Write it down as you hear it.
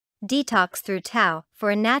Detox through Tao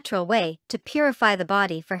for a natural way to purify the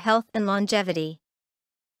body for health and longevity.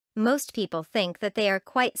 Most people think that they are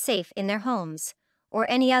quite safe in their homes, or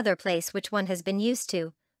any other place which one has been used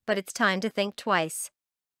to, but it's time to think twice.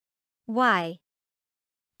 Why?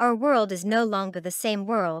 Our world is no longer the same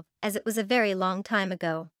world as it was a very long time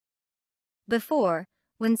ago. Before,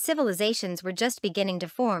 when civilizations were just beginning to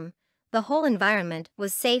form, the whole environment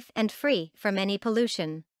was safe and free from any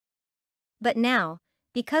pollution. But now,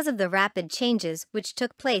 because of the rapid changes which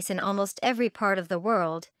took place in almost every part of the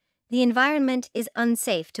world, the environment is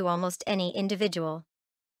unsafe to almost any individual.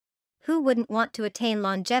 Who wouldn't want to attain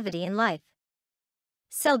longevity in life?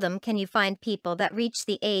 Seldom can you find people that reach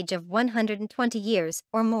the age of 120 years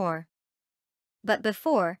or more. But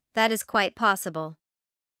before, that is quite possible.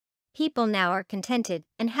 People now are contented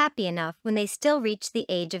and happy enough when they still reach the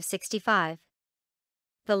age of 65.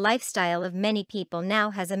 The lifestyle of many people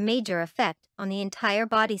now has a major effect on the entire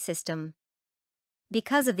body system.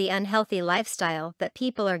 Because of the unhealthy lifestyle that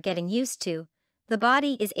people are getting used to, the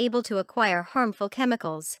body is able to acquire harmful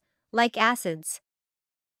chemicals, like acids.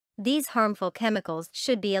 These harmful chemicals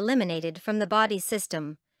should be eliminated from the body's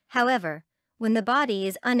system. However, when the body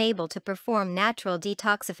is unable to perform natural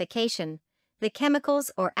detoxification, the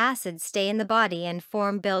chemicals or acids stay in the body and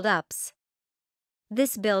form buildups.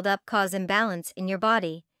 This buildup causes imbalance in your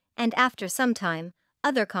body, and after some time,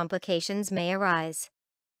 other complications may arise.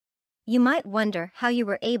 You might wonder how you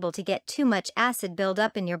were able to get too much acid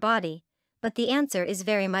buildup in your body, but the answer is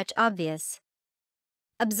very much obvious.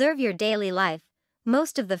 Observe your daily life.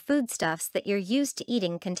 Most of the foodstuffs that you're used to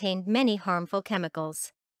eating contain many harmful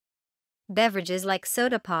chemicals. Beverages like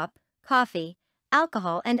soda pop, coffee,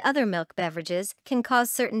 alcohol and other milk beverages can cause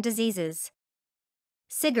certain diseases.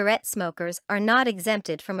 Cigarette smokers are not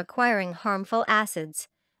exempted from acquiring harmful acids,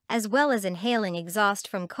 as well as inhaling exhaust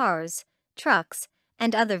from cars, trucks,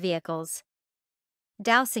 and other vehicles.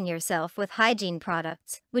 Dousing yourself with hygiene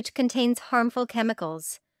products, which contains harmful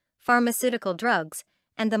chemicals, pharmaceutical drugs,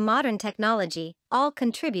 and the modern technology, all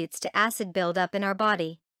contributes to acid buildup in our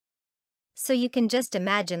body. So you can just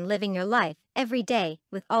imagine living your life every day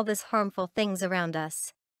with all these harmful things around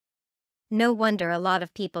us. No wonder a lot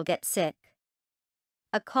of people get sick.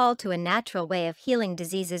 A call to a natural way of healing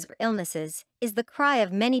diseases or illnesses is the cry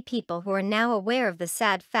of many people who are now aware of the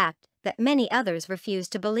sad fact that many others refuse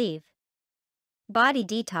to believe. Body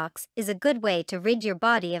detox is a good way to rid your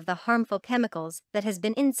body of the harmful chemicals that has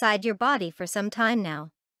been inside your body for some time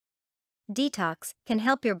now. Detox can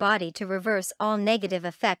help your body to reverse all negative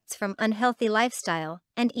effects from unhealthy lifestyle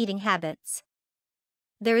and eating habits.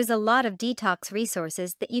 There is a lot of detox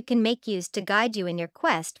resources that you can make use to guide you in your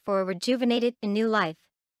quest for a rejuvenated and new life.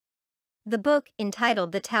 The book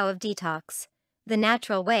entitled The Tao of Detox, The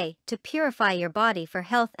Natural Way to Purify Your Body for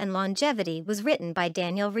Health and Longevity was written by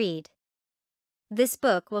Daniel Reed. This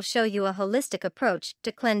book will show you a holistic approach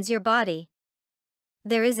to cleanse your body.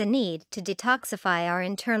 There is a need to detoxify our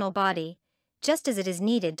internal body, just as it is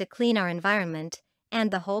needed to clean our environment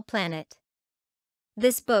and the whole planet.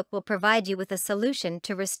 This book will provide you with a solution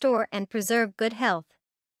to restore and preserve good health.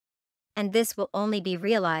 And this will only be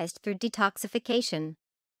realized through detoxification.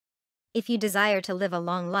 If you desire to live a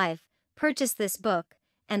long life, purchase this book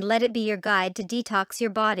and let it be your guide to detox your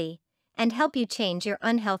body and help you change your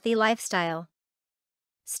unhealthy lifestyle.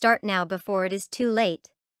 Start now before it is too late.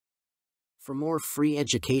 For more free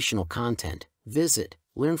educational content, visit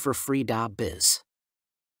learnforfree.biz.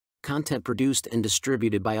 Content produced and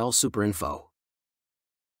distributed by AllSuperInfo.